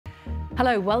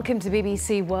Hello, welcome to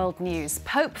BBC World News.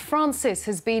 Pope Francis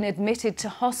has been admitted to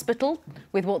hospital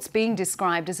with what's being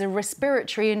described as a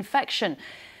respiratory infection.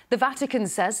 The Vatican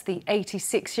says the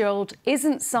 86-year-old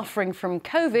isn't suffering from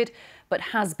COVID, but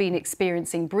has been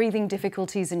experiencing breathing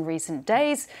difficulties in recent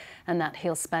days, and that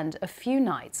he'll spend a few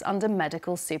nights under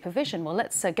medical supervision. Well,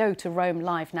 let's go to Rome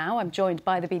live now. I'm joined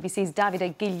by the BBC's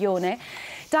Davide Giglione.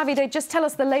 Davide, just tell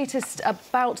us the latest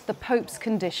about the Pope's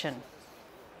condition.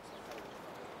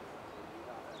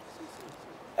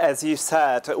 As you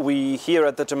said, we here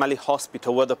at the Gemelli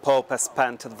Hospital, where the Pope has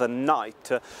spent the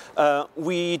night,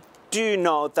 we do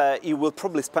know that he will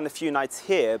probably spend a few nights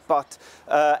here, but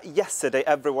yesterday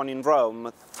everyone in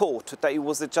Rome thought that it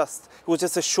was just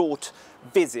a short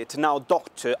visit. Now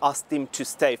doctor asked him to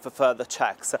stay for further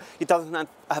checks. He doesn't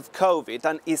have COVID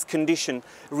and his condition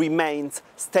remains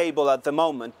stable at the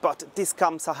moment, but this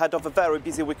comes ahead of a very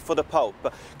busy week for the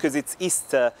Pope because it's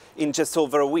Easter in just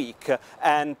over a week,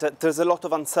 and there's a lot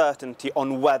of uncertainty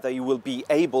on whether he will be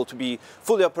able to be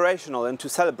fully operational and to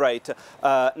celebrate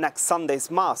next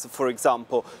Sunday's Mass, for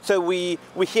example. So we're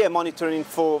here monitoring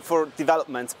for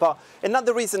developments, but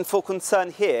another reason for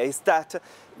concern here is that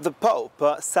the Pope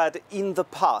said in the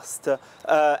past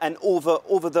and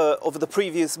over the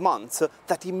previous months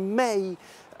that he may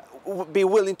be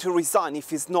willing to resign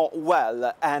if he's not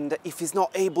well and if he's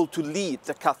not able to lead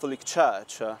the Catholic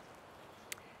Church.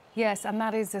 Yes, and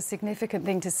that is a significant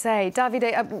thing to say.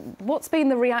 Davide, what's been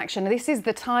the reaction? This is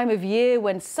the time of year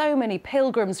when so many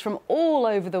pilgrims from all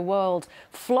over the world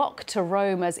flock to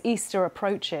Rome as Easter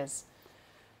approaches.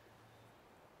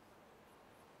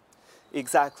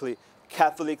 Exactly.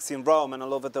 Catholics in Rome and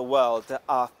all over the world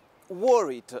are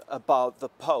worried about the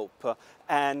Pope,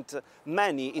 and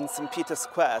many in St. Peter's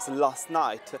Square last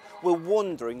night were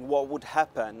wondering what would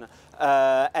happen,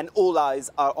 and all eyes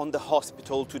are on the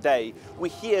hospital today. We're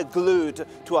here glued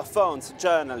to our phones,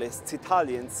 journalists,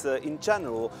 Italians in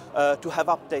general, to have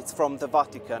updates from the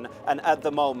Vatican, and at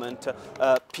the moment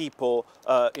people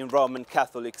in Rome and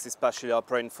Catholics especially are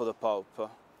praying for the Pope.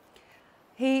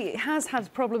 He has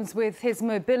had problems with his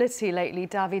mobility lately,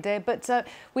 Davide, but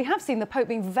we have seen the Pope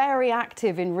being very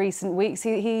active in recent weeks.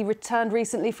 He returned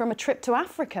recently from a trip to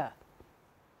Africa.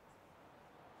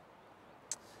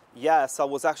 Yes, I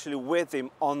was actually with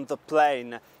him on the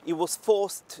plane. He was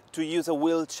forced to use a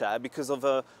wheelchair because of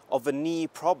a knee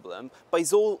problem, but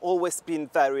he's always been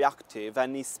very active,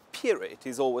 and his spirit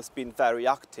has always been very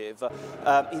active.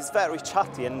 He's very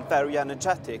chatty and very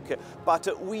energetic,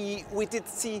 but we did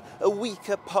see a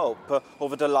weaker Pope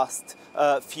over the last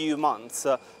few months,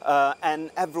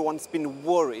 and everyone's been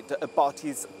worried about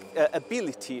his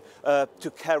ability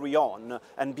to carry on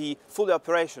and be fully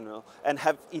operational and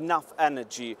have enough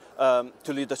energy to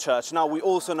lead the church. Now, we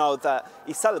also know that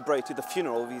he celebrated the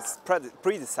funeral of his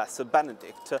predecessor,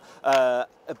 Benedict,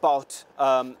 about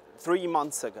 3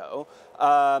 months ago,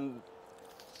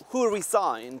 who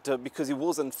resigned because he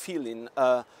wasn't feeling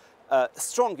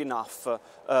strong enough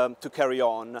to carry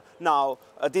on. Now,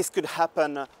 this could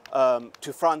happen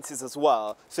to Francis as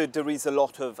well, so there is a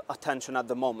lot of attention at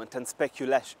the moment and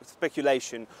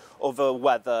speculation over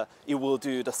whether he will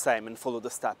do the same and follow the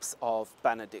steps of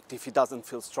Benedict if he doesn't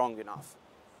feel strong enough.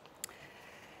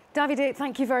 Davide,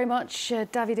 thank you very much.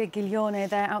 Davide Giglione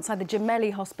there outside the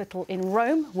Gemelli Hospital in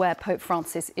Rome, where Pope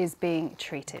Francis is being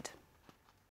treated.